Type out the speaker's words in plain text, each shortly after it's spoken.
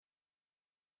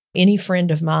any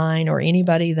friend of mine or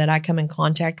anybody that I come in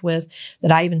contact with,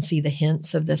 that I even see the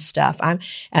hints of this stuff. I'm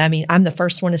the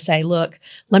first one to say, look,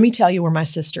 let me tell you where my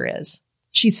sister is.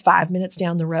 She's 5 minutes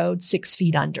down the road, 6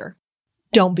 feet under.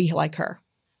 Don't be like her.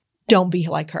 Don't be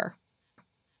like her.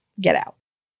 Get out.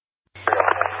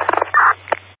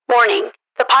 Warning.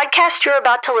 The podcast you're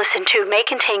about to listen to may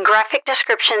contain graphic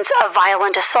descriptions of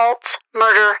violent assaults,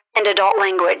 murder, and adult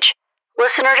language.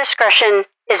 Listener discretion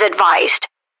is advised.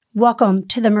 Welcome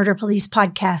to the Murder Police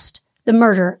Podcast, The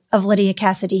Murder of Lydia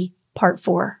Cassady, Part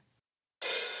 4.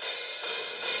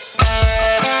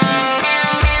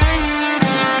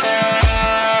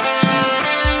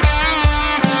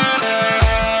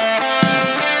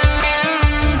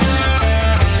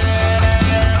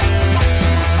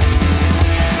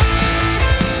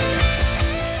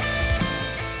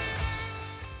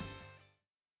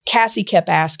 Cassie kept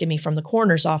asking me from the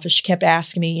coroner's office, she kept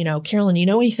asking me, Carolyn, you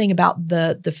know anything about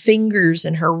the fingers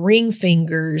and her ring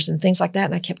fingers and things like that?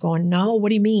 And I kept going, no, what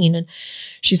do you mean? And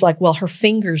she's like, well, her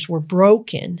fingers were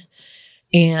broken.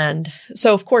 And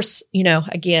so, of course,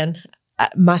 again,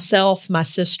 myself, my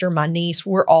sister, my niece,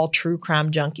 we're all true crime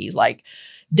junkies, like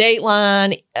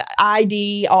Dateline,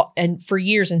 ID, and for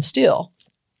years and still.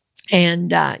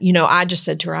 And, I just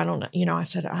said to her, I don't know. I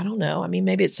said, I don't know. I mean,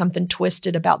 maybe it's something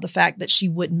twisted about the fact that she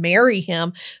wouldn't marry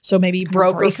him. So maybe he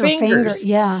broke her fingers.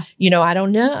 Yeah. I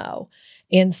don't know.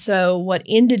 And so what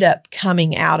ended up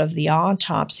coming out of the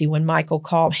autopsy when Michael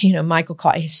called,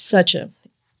 he's such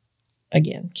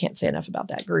again, can't say enough about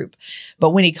that group.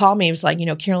 But when he called me, he was like,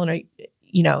 Carolyn,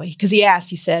 because he asked,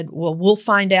 he said, well, we'll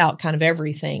find out kind of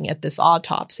everything at this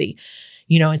autopsy.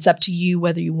 It's up to you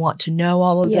whether you want to know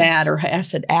all of that. Or I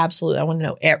said, absolutely.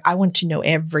 I want to know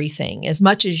everything as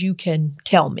much as you can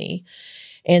tell me.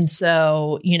 And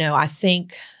so, I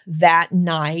think that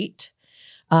night,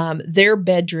 their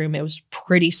bedroom, it was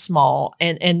pretty small.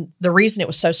 And the reason it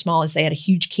was so small is they had a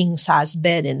huge king size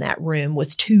bed in that room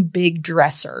with 2 big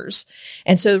dressers.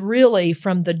 And so really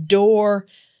from the door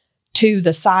to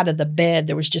the side of the bed,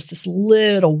 there was just this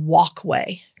little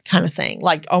walkway kind of thing,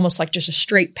 like almost like just a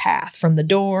straight path from the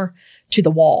door to the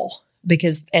wall,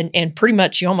 because, and pretty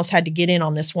much you almost had to get in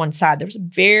on this one side. There was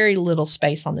very little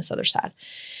space on this other side.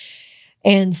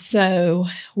 And so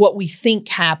what we think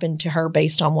happened to her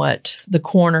based on what the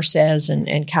coroner says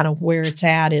and kind of where it's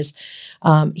at is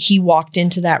he walked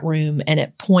into that room and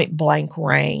at point blank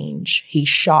range, he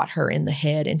shot her in the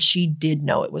head, and she did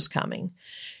know it was coming.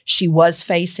 She was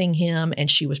facing him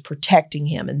and she was protecting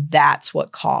him. And that's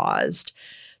what caused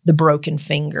the broken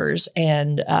fingers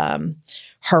and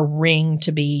her ring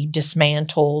to be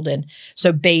dismantled. And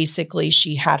so basically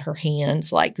she had her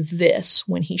hands like this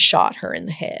when he shot her in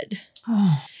the head.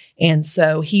 Oh. And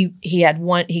so he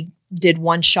did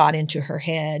one shot into her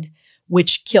head,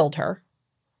 which killed her,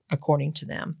 according to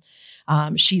them.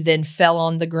 She then fell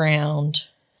on the ground,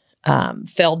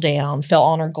 fell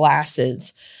on her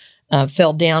glasses,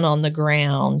 fell down on the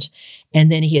ground,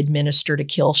 and then he administered a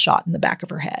kill shot in the back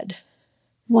of her head.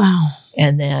 Wow.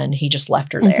 And then he just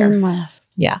left her there. And then left.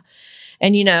 Yeah.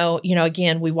 And,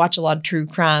 again, we watch a lot of true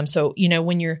crime. So,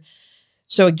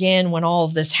 when all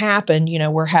of this happened,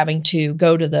 we're having to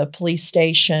go to the police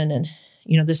station and,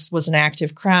 this was an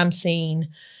active crime scene.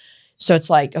 So it's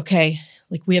like, okay,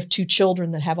 like we have 2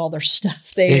 children that have all their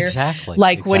stuff there. Exactly.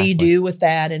 Like, what do you do with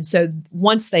that? And so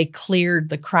once they cleared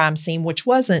the crime scene, which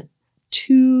wasn't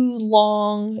too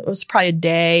long, it was probably a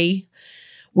day,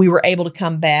 we were able to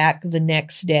come back the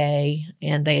next day,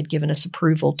 and they had given us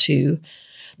approval to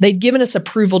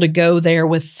go there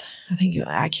with,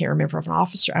 I can't remember if an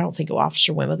officer, I don't think an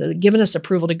officer went with it. They'd given us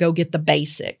approval to go get the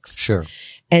basics. Sure.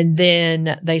 And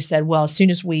then they said, well, as soon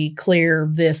as we clear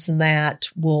this and that,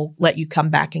 we'll let you come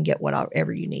back and get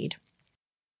whatever you need.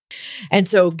 And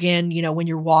so again, when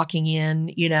you're walking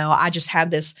in, I just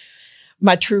had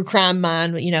my true crime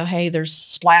mind, hey, there's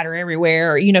splatter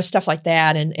everywhere, stuff like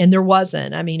that. And there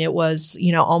wasn't. I mean, it was,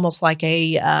 almost like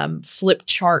a flip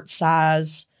chart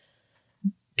size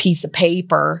piece of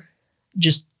paper,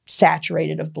 just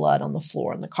saturated of blood on the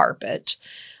floor and the carpet.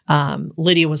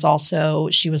 Lydia was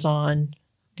she was on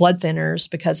blood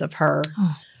thinners because of her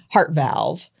heart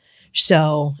valve.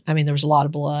 So, I mean, there was a lot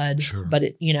of blood, sure. But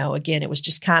it, again, it was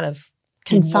just kind of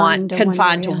confined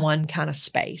to one kind of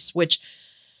space, which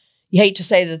you hate to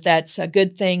say that that's a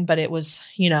good thing, but it was,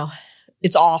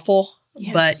 it's awful.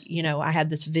 Yes. But, I had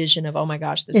this vision of, oh my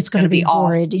gosh, this is going to be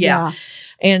horrid. awful. Yeah.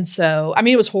 And so, I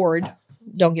mean, it was horrid.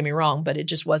 don't get me wrong, but it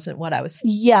just wasn't what I was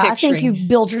Yeah, picturing. I think you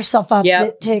build yourself up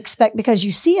to expect, because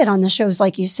you see it on the shows,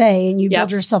 like you say, and you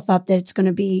build yourself up that it's going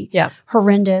to be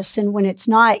horrendous. And when it's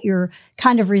not, you're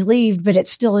kind of relieved, but it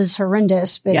still is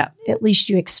horrendous. But at least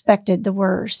you expected the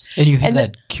worst. And you have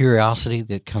that curiosity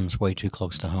that comes way too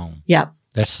close to home. Yeah.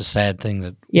 That's the sad thing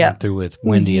that went through with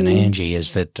Wendy and Angie,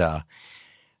 is that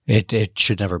it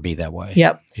should never be that way.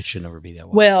 Yep. It should never be that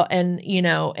way. Well, and,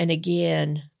 and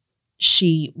again,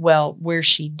 where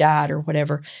she died or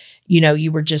whatever,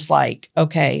 you were just like,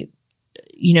 okay,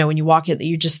 when you walk in,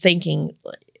 you're just thinking,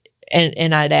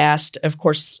 and I'd asked, of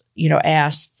course,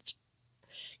 what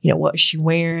was she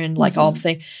wearing? Like all the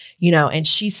things, and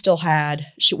she still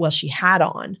had, she had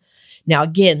on. Now,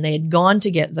 again, they had gone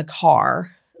to get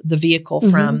the vehicle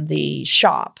from the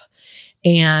shop.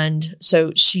 And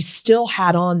so she still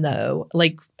had on, though,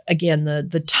 like, again,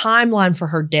 the timeline for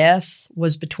her death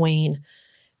was between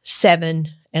 7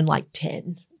 and like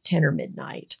 10 or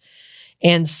midnight.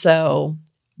 And so,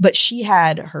 but she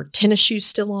had her tennis shoes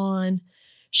still on.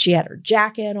 She had her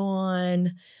jacket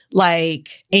on,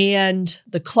 and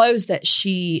the clothes that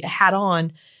she had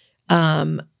on,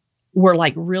 were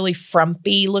like really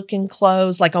frumpy looking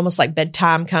clothes, like almost like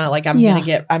bedtime, kind of like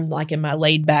I'm like in my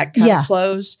laid back kind of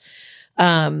clothes.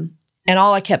 And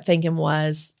all I kept thinking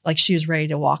was like, she was ready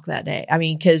to walk that day. I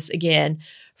mean, cause again,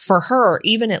 for her,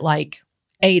 even at like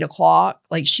 8 o'clock,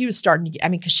 like she was starting to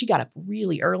get, cause she got up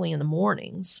really early in the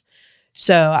mornings.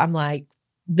 So I'm like,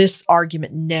 this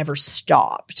argument never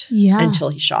stopped until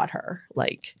he shot her.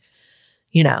 Like,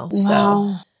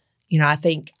 so, I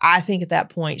think at that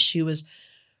point she was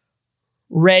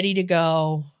ready to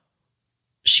go.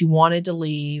 She wanted to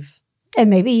leave. And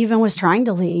maybe even was trying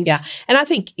to leave. Yeah. And I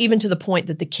think even to the point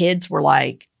that the kids were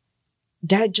like,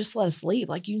 Dad, just let us leave.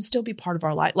 Like, you can still be part of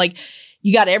our life. Like,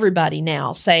 you got everybody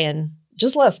now saying,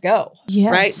 just let us go.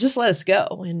 Yes. Right? Just let us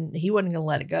go. And he wasn't going to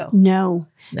let it go. No.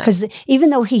 Because even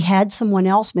though he had someone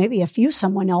else, maybe a few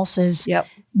someone else's,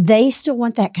 they still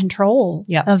want that control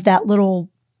of that little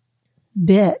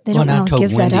bit. They don't want to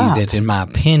give that up. I told Wendy that, in my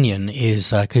opinion,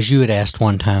 is because you had asked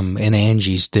one time in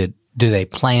Angie's, do they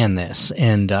plan this?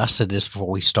 And I said this before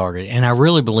we started. And I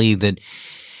really believe that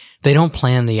they don't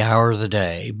plan the hour of the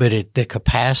day, but the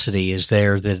capacity is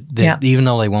there that even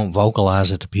though they won't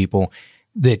vocalize it to people,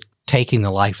 that taking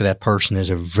the life of that person is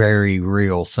a very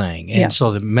real thing. And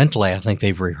so that mentally, I think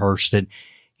they've rehearsed it.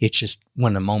 It's just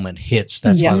when the moment hits,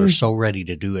 that's why they're so ready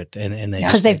to do it. And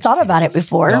because they've thought about it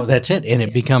before. No, that's it. And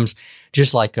it becomes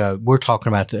just like we're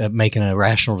talking about making a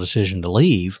rational decision to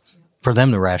leave. For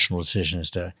them, the rational decision is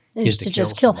to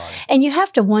just kill. And you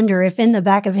have to wonder if in the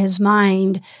back of his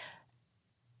mind,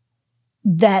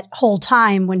 that whole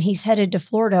time when he's headed to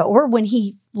Florida or when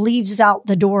he leaves out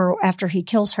the door after he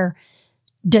kills her,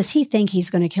 does he think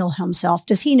he's going to kill himself?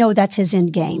 Does he know that's his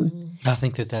end game? I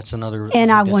think that's another.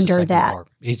 And I wonder that. Part.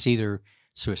 It's either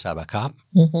suicide by cop,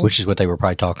 which is what they were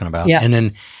probably talking about. Yeah. And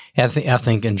then I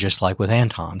think, and just like with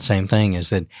Anton, same thing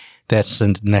is that's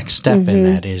the next step in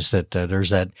that is that there's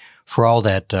that, for all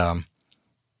that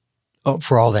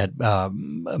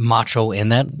macho in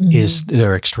that is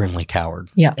they're extremely coward.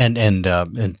 Yeah. And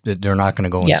they're not going to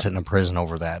go and sit in a prison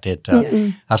over that.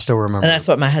 I still remember. And that's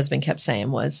what my husband kept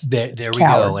saying was there we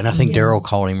go. And I think Daryl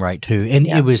called him right too. And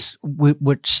it was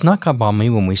what snuck up on me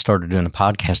when we started doing a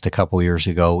podcast a couple years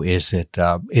ago is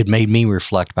that it made me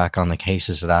reflect back on the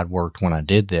cases that I'd worked when I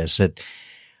did this, that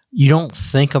you don't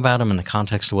think about them in the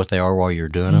context of what they are while you're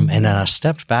doing them. And then I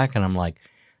stepped back and I'm like,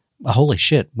 holy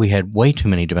shit, we had way too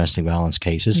many domestic violence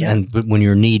cases. Yeah. But when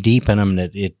you're knee deep in them,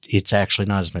 it's actually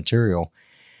not as material.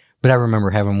 But I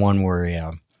remember having one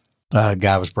where a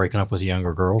guy was breaking up with a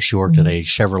younger girl. She worked at a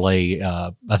Chevrolet,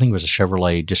 I think it was a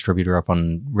Chevrolet distributor up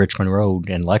on Richmond Road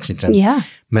in Lexington,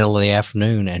 middle of the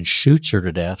afternoon, and shoots her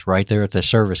to death right there at the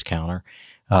service counter.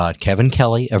 Kevin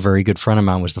Kelly, a very good friend of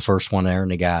mine, was the first one there,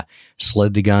 and the guy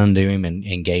slid the gun to him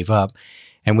and gave up.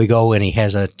 And we go, and he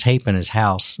has a tape in his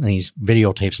house, and he's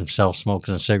videotapes himself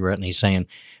smoking a cigarette, and he's saying,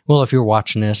 well, if you're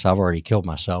watching this, I've already killed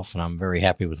myself, and I'm very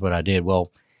happy with what I did.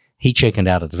 Well, he chickened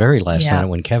out at the very last minute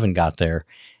when Kevin got there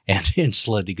and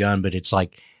slid the gun. But it's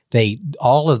like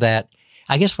all of that,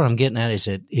 I guess what I'm getting at is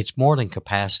that it's more than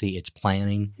capacity, it's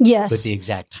planning. Yes. But the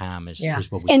exact time is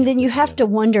what we And then you have to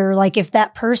wonder, like, if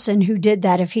that person who did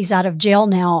that, if he's out of jail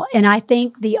now, and I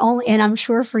think and I'm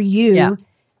sure for you,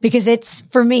 because it's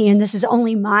for me, and this is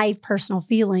only my personal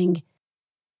feeling,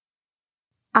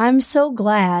 I'm so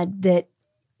glad that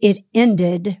it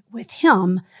ended with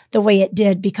him the way it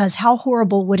did, because how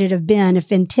horrible would it have been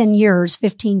if in 10 years,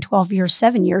 15, 12 years,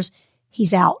 7 years,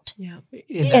 he's out. Yeah.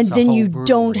 And then you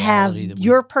don't have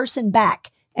your person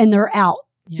back and they're out.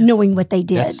 knowing what they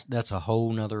did. That's a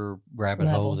whole nother rabbit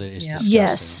hole that is disgusting.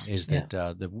 Yes. Is that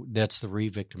that's the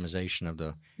re-victimization of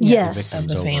the Yes. Of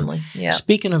the family. Yeah.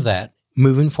 Speaking of that,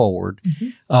 moving forward,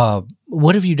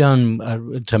 what have you done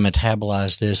to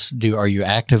metabolize this? Are you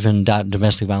active in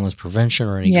domestic violence prevention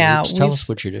or any groups? Tell us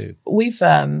what you do. We've,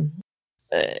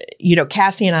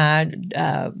 Cassie and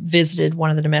I visited one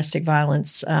of the domestic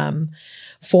violence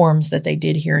forums that they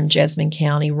did here in Jessamine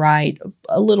County, right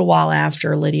a little while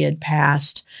after Lydia had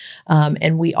passed.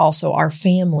 And we also, our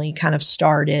family kind of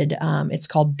started, it's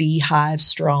called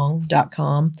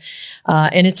beehivestrong.com.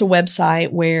 And it's a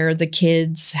website where the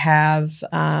kids have,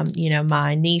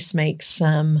 my niece makes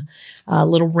some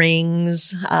little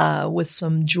rings with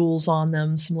some jewels on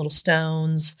them, some little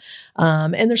stones.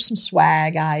 And there's some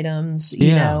swag items,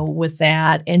 with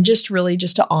that. And just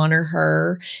to honor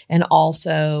her and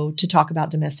also to talk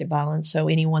about domestic violence. So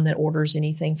anyone that orders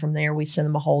anything from there, we send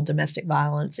them a whole domestic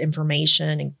violence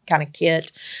information and kind of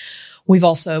kit. We've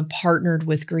also partnered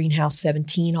with Greenhouse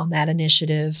 17 on that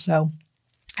initiative. So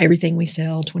everything we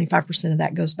sell, 25% of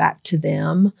that goes back to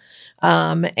them.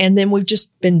 And then we've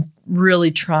just been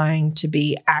really trying to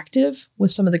be active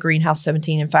with some of the Greenhouse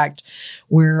 17. In fact,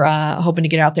 we're hoping to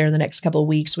get out there in the next couple of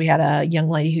weeks. We had a young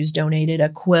lady who's donated a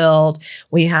quilt.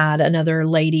 We had another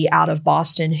lady out of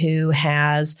Boston who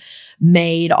has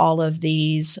made all of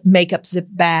these makeup zip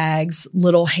bags,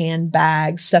 little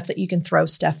handbags, stuff that you can throw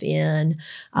stuff in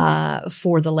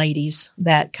for the ladies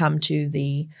that come to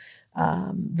the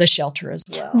shelter as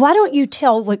well. Why don't you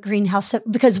tell what Greenhouse,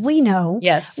 because we know.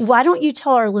 Yes. Why don't you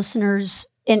tell our listeners,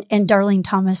 and Darlene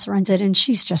Thomas runs it, and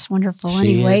she's just wonderful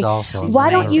anyway. Is also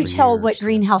Why don't you tell what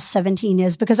Greenhouse 17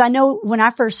 is? Because I know when I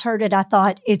first heard it, I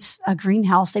thought it's a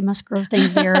greenhouse. They must grow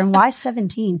things there. And why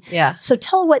 17? Yeah. So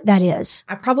tell what that is.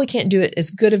 I probably can't do it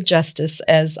as good of justice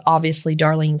as obviously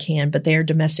Darlene can, but they're a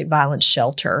domestic violence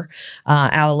shelter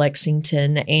out of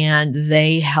Lexington, and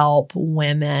they help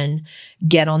women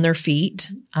get on their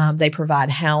feet. They provide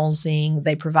housing.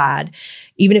 They provide,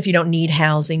 even if you don't need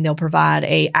housing, they'll provide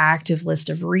a active list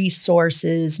of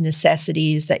resources,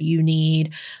 necessities that you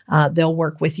need. They'll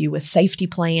work with you with safety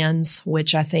plans,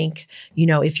 which I think,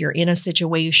 if you're in a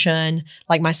situation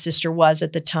like my sister was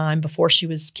at the time before she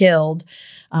was killed,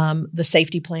 the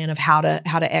safety plan of how to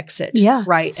exit,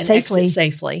 right, and safely. exit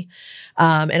safely.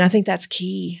 And I think that's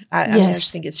key. I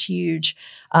just think it's huge.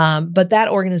 But that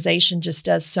organization just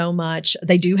does so much.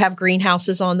 They do have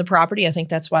greenhouses on the property. I think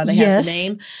that's why they have the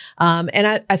name.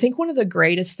 And I think one of the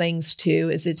greatest things too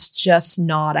is it's just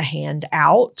not a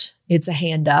handout. It's a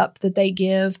hand up that they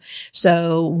give.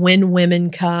 So when women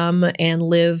come and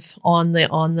live on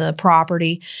the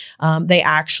property, they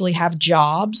actually have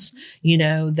jobs.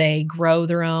 They grow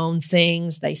their own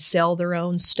things. They sell their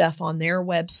own stuff on their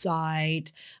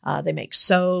website. They make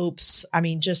soaps. I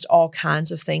mean, just all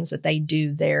kinds of things that they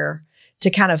do there to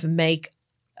kind of make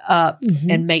up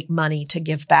and make money to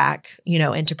give back,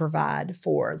 and to provide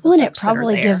for the and it folks that are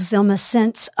probably there. gives them a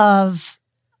sense of,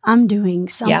 I'm doing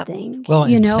something. Well,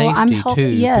 and safety I'm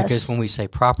helping, too, because when we say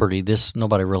property,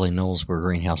 nobody really knows where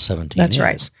Greenhouse 17 That's is.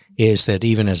 right. Is that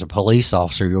even as a police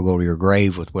officer, you'll go to your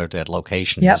grave with where that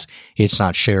location is. It's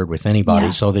not shared with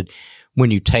anybody, so that when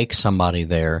you take somebody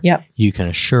there, you can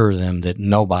assure them that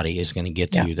nobody is going to get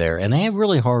to you there. And they have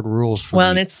really hard rules for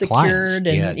and it's secured.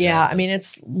 And exactly. I mean,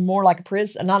 it's more like a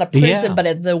prison, not a prison,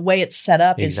 but the way it's set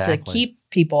up is to keep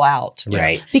people out,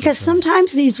 right? Because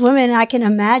sometimes these women, I can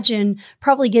imagine,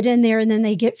 probably get in there and then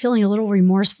they get feeling a little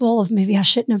remorseful of maybe I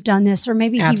shouldn't have done this, or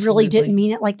maybe he really didn't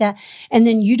mean it like that. And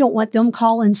then you don't want them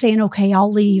calling saying, okay,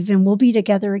 I'll leave and we'll be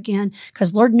together again.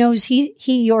 Because Lord knows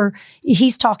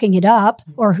he's talking it up,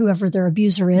 or whoever their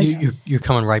abuser is. You're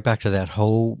coming right back to that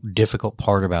whole difficult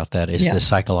part about that is the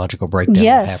psychological breakdown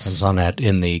that happens on that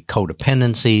in the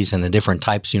codependencies and the different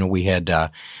types. We had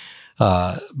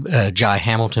Jai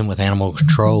Hamilton with Animal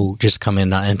Control just come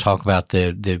in and talk about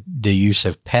the use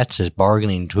of pets as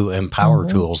bargaining to empower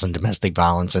tools in domestic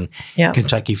violence. And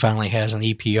Kentucky finally has an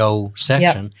EPO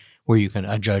section where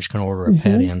a judge can order a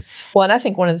pet in. Well, and I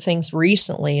think one of the things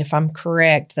recently, if I'm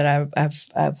correct, that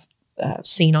I've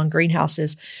seen on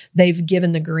greenhouses, they've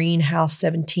given the Greenhouse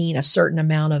 17 a certain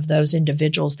amount of those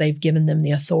individuals. They've given them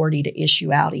the authority to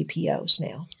issue out EPOs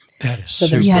now. That is so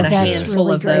there's been a handful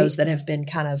really of those that have been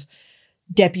kind of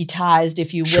deputized,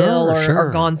 if you will,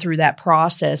 or gone through that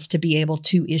process to be able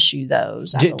to issue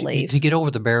those, I believe. To get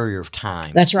over the barrier of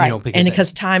time. That's right.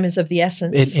 Because time is of the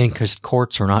essence. And because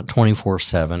courts are not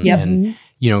 24/7. Yep. And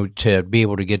to be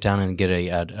able to get down and get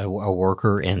a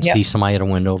worker and see somebody at a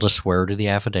window to swear to the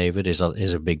affidavit is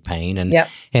a big pain. And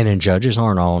then judges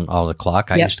aren't on all the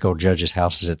clock. I used to go to judges'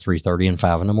 houses at 3:30 and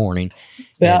 5 in the morning.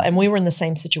 Well, and we were in the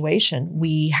same situation.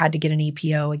 We had to get an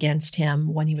EPO against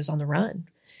him when he was on the run.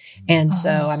 And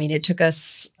so, I mean, it took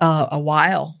us a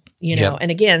while, and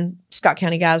again, Scott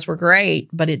County guys were great,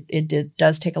 but it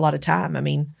does take a lot of time. I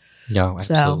mean, no,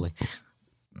 absolutely. So,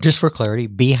 just for clarity,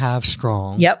 Beehive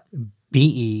Strong. Yep.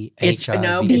 BEHIV. It's just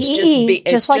B.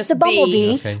 It's just like the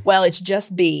bumblebee. Okay. Well, it's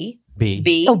just B.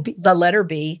 B. Oh, B. The letter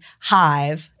B.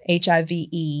 Hive,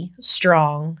 HIVE,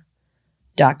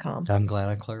 strong.com. I'm glad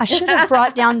I clarified. I should have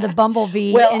brought down the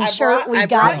bumblebee shirt we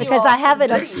got because I have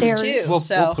it upstairs.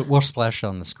 Too, we'll splash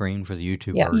on the screen for the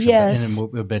YouTube version. Yes.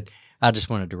 But I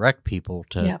just want to direct people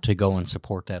to go and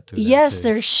support that too. Yes,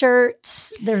 there's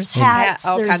shirts, there's hats,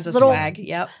 all there's kinds of little swag.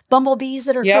 Yep. bumblebees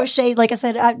that are crocheted. Like I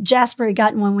said, Jasper had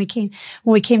gotten one when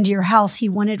we came to your house. He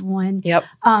wanted one. Yep.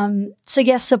 So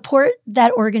yes, support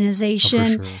that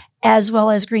organization as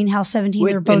well as Greenhouse 17.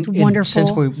 They're both wonderful.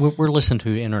 Since we're listened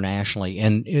to internationally,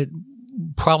 and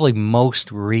probably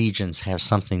most regions have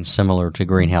something similar to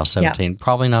Greenhouse 17.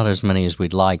 Probably not as many as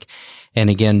we'd like. And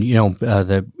again,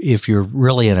 if you're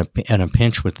really in a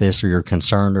pinch with this, or you're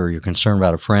concerned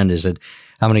about a friend, is that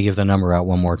I'm going to give the number out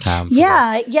one more time.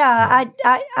 I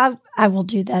will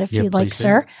do that if you'd like,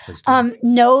 sir.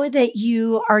 Know that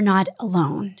you are not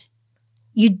alone.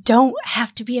 You don't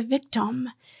have to be a victim.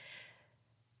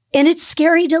 And it's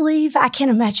scary to leave. I can't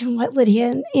imagine what Lydia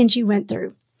and Angie went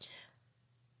through.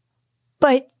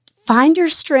 But find your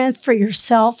strength for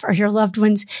yourself or your loved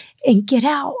ones and get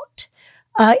out.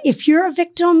 If you're a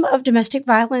victim of domestic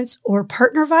violence or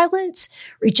partner violence,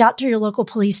 reach out to your local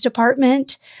police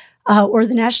department or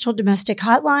the National Domestic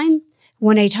Hotline,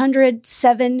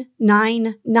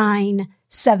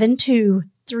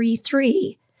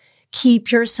 1-800-799-7233.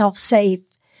 Keep yourself safe.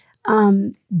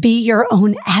 Be your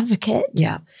own advocate.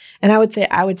 Yeah. And I would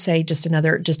say just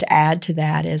to add to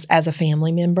that is, as a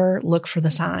family member, look for the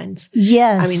signs.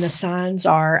 Yes. I mean, the signs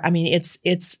are,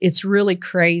 it's really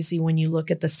crazy when you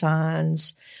look at the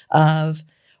signs of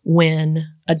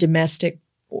when a domestic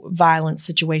violence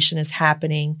situation is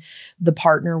happening, the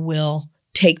partner will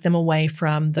take them away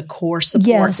from the core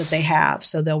support that they have.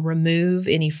 So they'll remove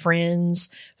any friends,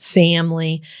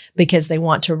 family, because they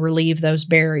want to relieve those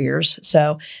barriers.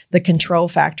 So the control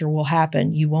factor will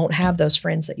happen. You won't have those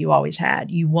friends that you always had.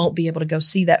 You won't be able to go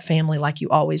see that family like you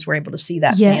always were able to see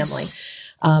that family.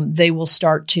 They will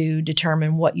start to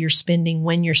determine what you're spending,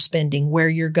 when you're spending, where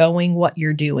you're going, what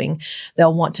you're doing.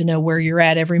 They'll want to know where you're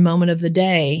at every moment of the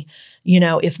day.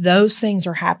 If those things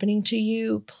are happening to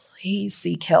you, please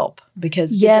seek help,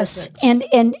 because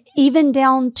and even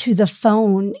down to the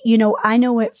phone. I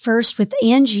know at first with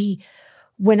Angie,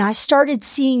 when I started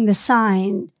seeing the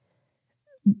sign,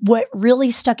 what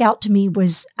really stuck out to me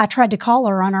was I tried to call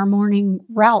her on our morning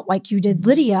route like you did,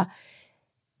 Lydia,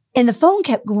 and the phone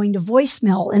kept going to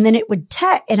voicemail, and then it would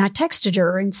and I texted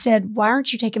her and said, "Why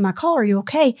aren't you taking my call? Are you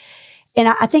okay?" And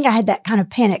I think I had that kind of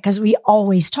panic because we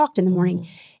always talked in the morning.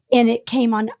 And it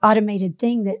came on automated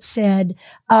thing that said,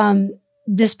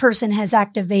 this person has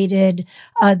activated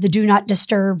the do not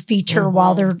disturb feature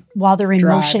while they're in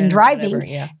motion driving.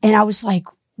 Whatever, And I was like,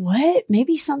 what?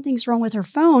 Maybe something's wrong with her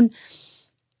phone.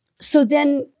 So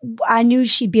then I knew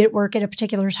she'd be at work at a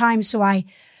particular time. So I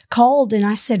called and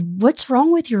I said, "What's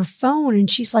wrong with your phone?" And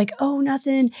she's like, "Oh,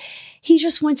 nothing. He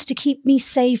just wants to keep me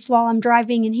safe while I'm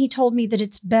driving. And he told me that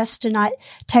it's best to not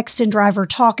text and drive or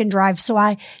talk and drive. So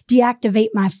I deactivate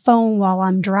my phone while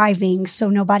I'm driving so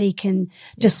nobody can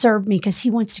disturb me because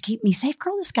he wants to keep me safe."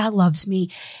 Girl, this guy loves me.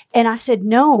 And I said,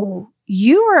 "No,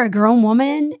 you are a grown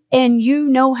woman and you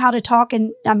know how to talk."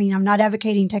 And I mean, I'm not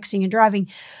advocating texting and driving,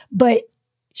 but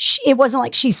it wasn't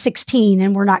like she's 16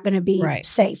 and we're not going to be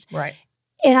safe. Right.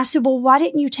 And I said, "Well, why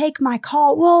didn't you take my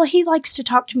call?" "Well, he likes to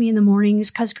talk to me in the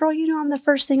mornings because, girl, I'm the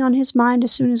first thing on his mind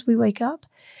as soon as we wake up."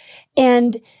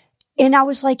 And I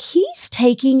was like, he's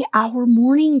taking our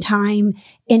morning time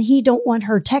and he don't want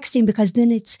her texting because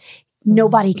then it's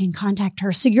nobody can contact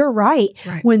her. So you're right.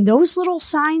 When those little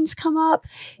signs come up.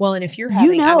 Well, and if you're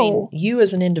having, you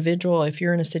as an individual, if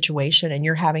you're in a situation and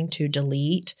you're having to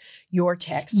delete your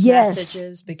text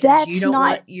messages because you don't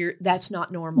want that's not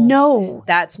normal. No,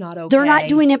 that's not okay. They're not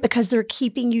doing it because they're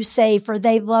keeping you safe or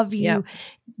they love you. Yep.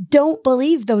 Don't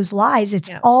believe those lies. It's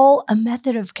all a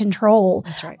method of control.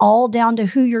 That's right. All down to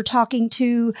who you're talking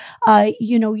to.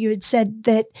 You had said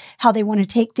that how they want to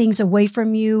take things away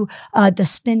from you. The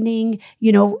spending,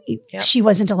 she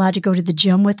wasn't allowed to go to the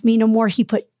gym with me no more. He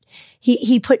put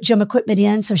gym equipment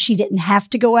in so she didn't have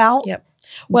to go out. Yep.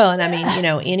 Well, and I mean,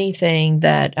 anything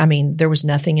that, there was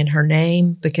nothing in her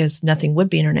name because nothing would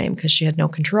be in her name because she had no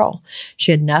control.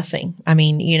 She had nothing.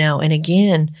 And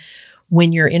again,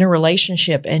 when you're in a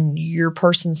relationship and your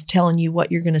person's telling you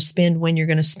what you're going to spend, when you're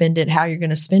going to spend it, how you're going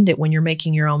to spend it, when you're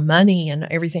making your own money and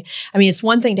everything. It's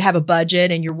one thing to have a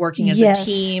budget and you're working as a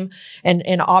team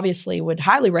and obviously would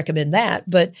highly recommend that,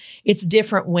 but it's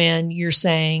different when you're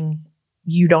saying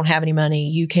you don't have any money,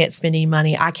 you can't spend any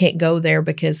money, I can't go there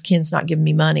because Ken's not giving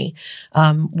me money.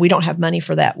 We don't have money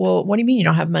for that. Well, what do you mean you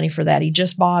don't have money for that? He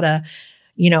just bought a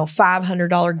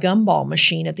 $500 gumball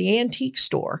machine at the antique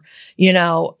store.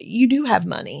 You do have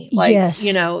money.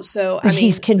 So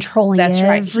he's controlling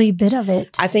every bit of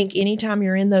it. I think anytime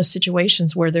you're in those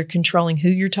situations where they're controlling who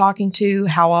you're talking to,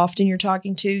 how often you're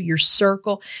talking to, your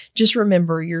circle, just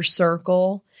remember your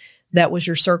circle. That was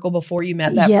your circle before you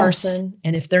met that person.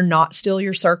 And if they're not still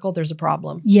your circle, there's a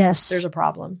problem. Yes. There's a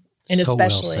problem. And so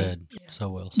especially. Well said. So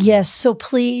well said. Yes. So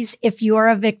please, if you are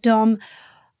a victim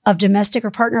of domestic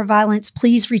or partner violence,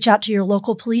 please reach out to your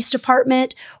local police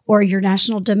department or your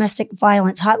National Domestic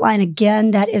Violence Hotline.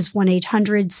 Again, that is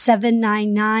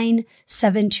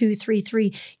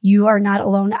 1-800-799-7233. You are not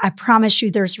alone. I promise you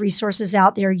there's resources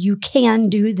out there. You can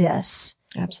do this.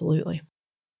 Absolutely.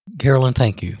 Carolyn,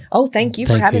 thank you. Oh, thank you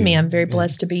for having me. I'm very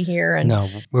blessed to be here. And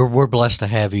we're blessed to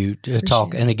have you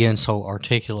talk, and again, so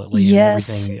articulately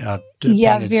yes. and everything.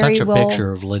 Painted such a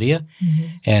picture of Lydia,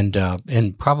 and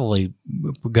probably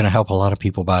we're going to help a lot of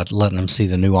people by letting them see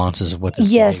the nuances of what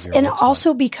this and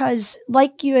also because,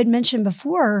 like you had mentioned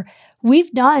before,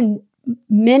 we've done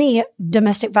many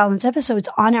domestic violence episodes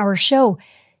on our show.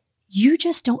 You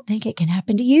just don't think it can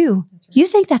happen to you. Right. You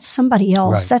think that's somebody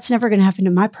else. Right. That's never going to happen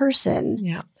to my person.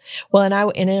 Yeah. Well,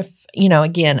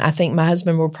 again, I think my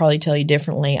husband will probably tell you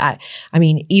differently. I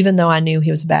mean, even though I knew he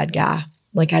was a bad guy,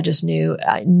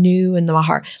 I knew in my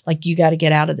heart, you got to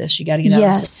get out of this. You got to get out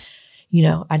of this.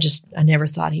 I never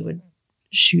thought he would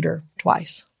shoot her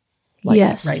twice.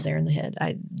 Right there in the head.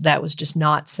 That was just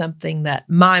not something that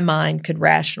my mind could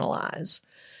rationalize.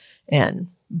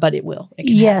 But it will. It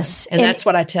can happen. And that's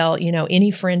what I tell,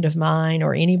 any friend of mine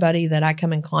or anybody that I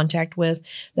come in contact with,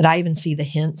 that I even see the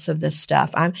hints of this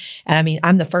stuff. I'm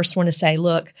the first one to say,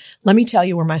 look, let me tell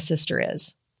you where my sister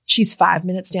is. She's 5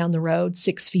 minutes down the road,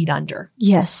 6 feet under.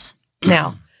 Yes.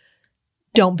 Now,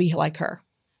 don't be like her.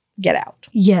 Get out.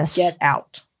 Yes. Get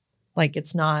out.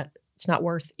 It's not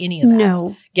worth any of that.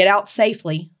 No. Get out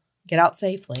safely. Get out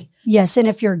safely. Yes. And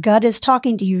if your gut is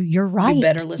talking to you, you're right. You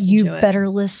better listen You to it. better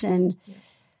listen. Yeah.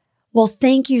 Well,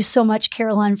 thank you so much,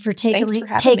 Caroline, for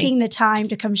taking the time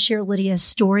to come share Lydia's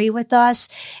story with us.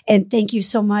 And thank you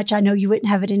so much. I know you wouldn't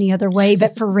have it any other way,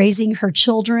 but for raising her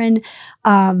children.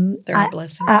 They're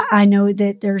blessings. I know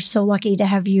that they're so lucky to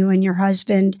have you and your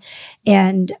husband.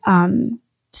 And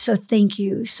so thank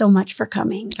you so much for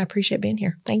coming. I appreciate being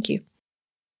here. Thank you.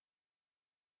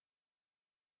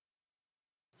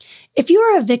 If you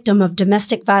are a victim of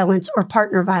domestic violence or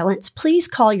partner violence, please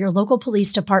call your local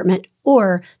police department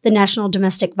or the National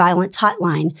Domestic Violence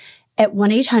Hotline at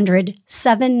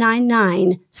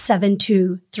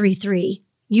 1-800-799-7233.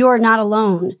 You are not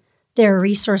alone. There are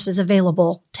resources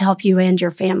available to help you and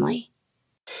your family.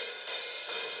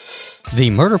 The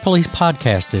Murder Police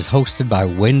podcast is hosted by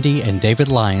Wendy and David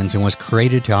Lyons and was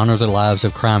created to honor the lives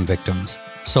of crime victims,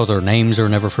 so their names are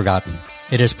never forgotten.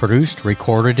 It is produced,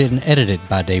 recorded, and edited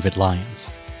by David Lyons.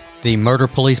 The Murder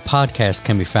Police podcast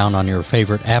can be found on your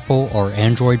favorite Apple or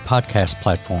Android podcast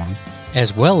platform,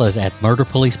 as well as at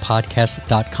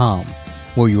murderpolicepodcast.com,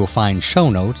 where you will find show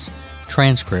notes,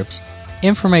 transcripts,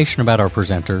 information about our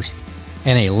presenters,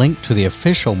 and a link to the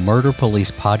official Murder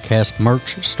Police podcast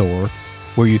merch store,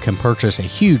 where you can purchase a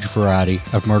huge variety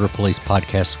of Murder Police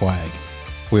podcast swag.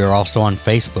 We are also on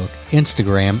Facebook,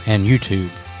 Instagram, and YouTube,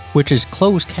 which is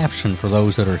closed caption for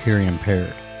those that are hearing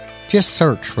impaired. Just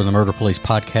search for the Murder Police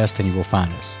podcast and you will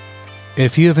find us.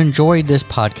 If you have enjoyed this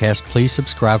podcast, please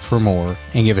subscribe for more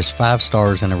and give us 5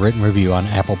 stars and a written review on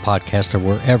Apple Podcasts or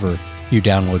wherever you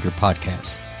download your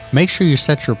podcasts. Make sure you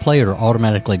set your player to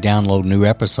automatically download new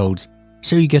episodes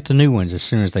so you get the new ones as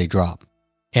soon as they drop.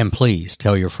 And please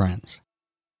tell your friends.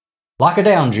 Lock it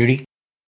down, Judy.